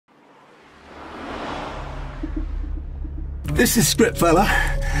This is script, fella.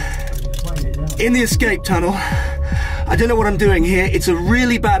 In the escape tunnel. I don't know what I'm doing here. It's a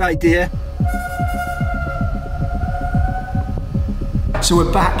really bad idea. So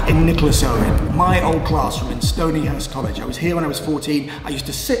we're back in Nicholas Owen, my old classroom in Stonyhurst College. I was here when I was 14. I used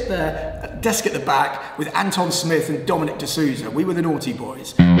to sit there at the desk at the back with Anton Smith and Dominic D'Souza. We were the naughty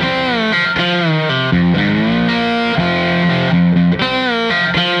boys.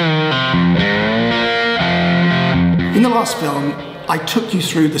 In the last film, I took you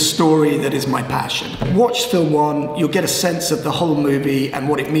through the story that is my passion. Watch film one, you'll get a sense of the whole movie and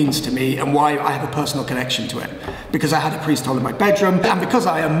what it means to me and why I have a personal connection to it. Because I had a priest hole in my bedroom and because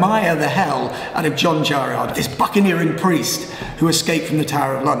I admire the hell out of John Gerard, this buccaneering priest who escaped from the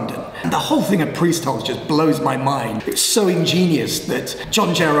Tower of London. And the whole thing of priest holes just blows my mind. It's so ingenious that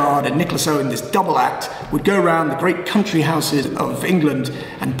John Gerard and Nicholas Owen, this double act, would go around the great country houses of England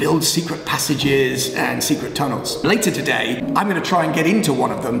and build secret passages and secret tunnels. Later today, I'm going to try and get into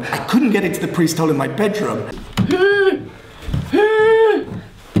one of them. I couldn't get into the priest hole in my bedroom.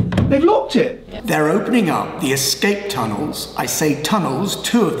 They've locked it. Yep. They're opening up the escape tunnels, I say tunnels,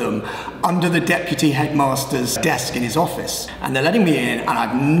 2 of them, under the deputy headmaster's desk in his office. And they're letting me in and I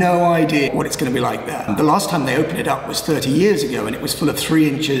have no idea what it's going to be like there. The last time they opened it up was 30 years ago and it was full of 3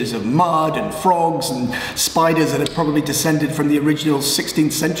 inches of mud and frogs and spiders that had probably descended from the original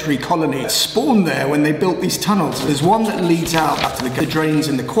 16th century colony. Spawned there when they built these tunnels. There's one that leads out to the drains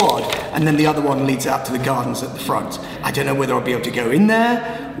in the quad and then the other one leads out to the gardens at the front. I don't know whether I'll be able to go in there,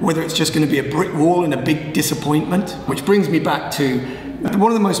 whether it's just going to be a brick wall and a big disappointment. Which brings me back to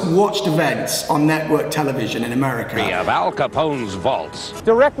one of the most watched events on network television in America. Of Al Capone's vaults.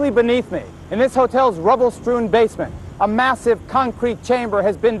 Directly beneath me, in this hotel's rubble-strewn basement, a massive concrete chamber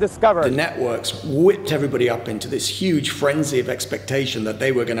has been discovered. The networks whipped everybody up into this huge frenzy of expectation that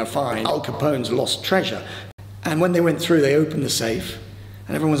they were going to find Al Capone's lost treasure. And when they went through, they opened the safe,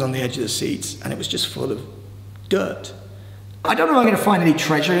 and everyone was on the edge of the seats, and it was just full of dirt. I don't know if I'm going to find any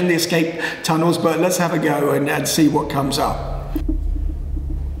treasure in the escape tunnels, but let's have a go and see what comes up.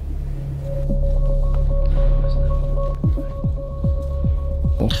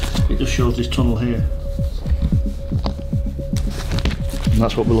 It just shows this tunnel here. And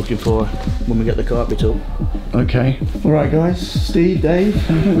that's what we're looking for when we get the carpet up. Okay. All right, guys. Steve, Dave,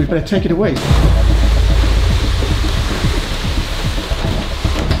 I think we better take it away.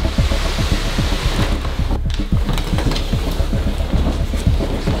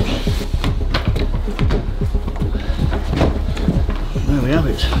 There we have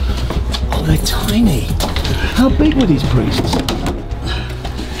it. Oh, they're tiny. How big were these priests?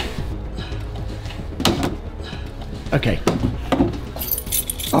 Okay.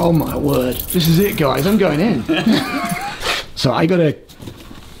 Oh my word. This is it, guys. I'm going in. So I gotta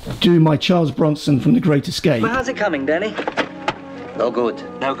do my Charles Bronson from The Great Escape. Well, how's it coming, Danny? No good.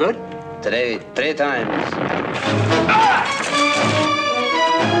 No good? Today, 3 times.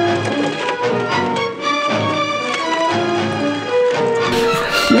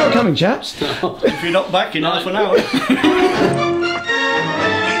 You're not coming, chaps? If you're not back in half an hour.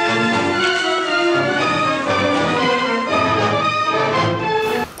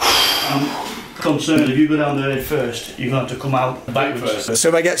 Concerned if you go down there first, you're going to have to come out backwards. So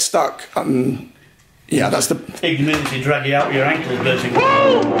if I get stuck, yeah, that's the... Ignominy drag you out your ankles, basically.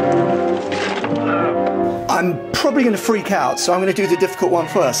 I'm probably going to freak out, so I'm going to do the difficult one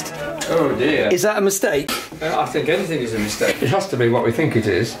first. Oh dear. Is that a mistake? I think anything is a mistake. It has to be what we think it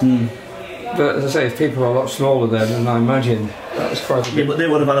is. But as I say, if people are a lot smaller then I imagine that was quite a bit... Yeah, but they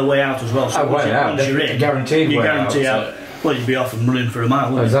would have had a way out as well. So way out. Once you're in, Guaranteed you way guarantee out. Well, you'd be off and running for a mile,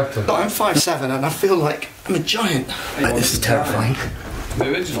 wouldn't Exactly. I'm 5'7" and I feel like I'm a giant. This is terrifying.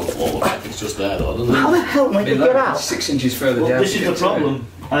 The original floor, it's just there though, doesn't it? How the hell am I going to get out? 6 inches further Well, down. this is the problem.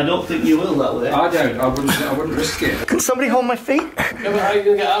 I don't think you will that way. I don't. I wouldn't risk it. Can somebody hold my feet? Yeah, but how are you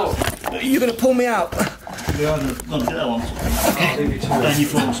going to get out? You're going to pull me out. We are going to get that one. Okay. Then you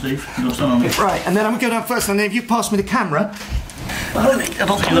fall, Steve. You'll stand on it. Right, and then I'm going to go down first, and then if you pass me the camera... I don't think you're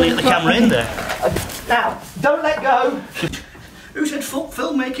going to get the camera in there. Now, don't let go. Who said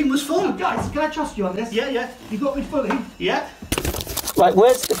filmmaking was fun? Guys, can I trust you on this? Yeah. You got me fully? Yeah. Right,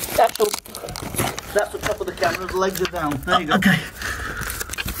 where's the actual... That's the top of the camera, the legs are down. There you go. Okay.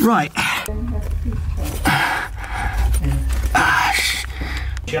 Right.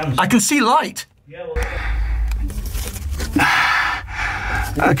 I can see light. Yeah, well...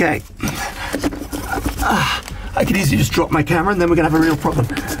 Okay. I could easily just drop my camera and then we're going to have a real problem.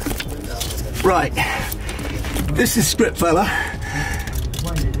 Right. This is script, fella.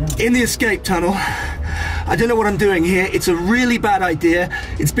 In the escape tunnel, I don't know what I'm doing here. It's a really bad idea.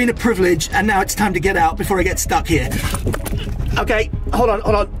 It's been a privilege, and now it's time to get out before I get stuck here. Okay, hold on.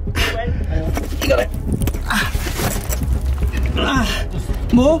 You got it.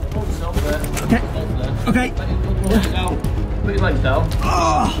 More? Okay. Put your legs down.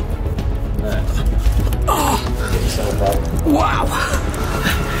 Wow.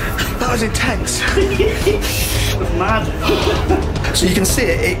 That was intense. Mad. So you can see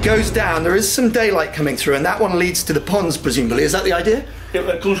it goes down. There is some daylight coming through, and that one leads to the ponds, presumably. Is that the idea?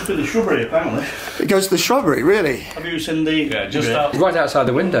 It comes through the shrubbery, apparently. It goes to the shrubbery, really? Have you seen the... Yeah, just out. Right outside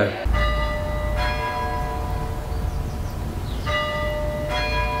the window.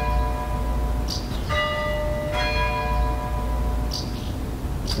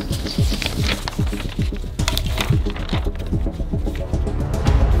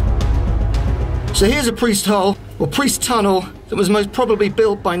 So here's a priest hole, or priest tunnel, that was most probably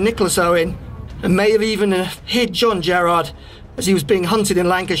built by Nicholas Owen, and may have even hid John Gerard as he was being hunted in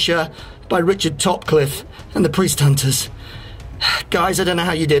Lancashire by Richard Topcliffe and the priest hunters. Guys, I don't know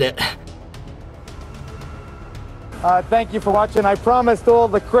how you did it. Thank you for watching. I promised all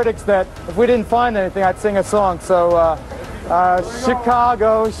the critics that if we didn't find anything, I'd sing a song. So,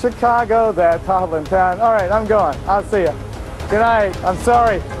 Chicago, Chicago, that toddling town. All right, I'm going. I'll see you. Good night. I'm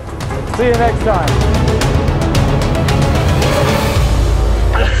sorry. See you next time.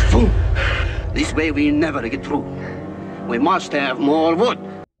 This way we never get through. We must have more wood.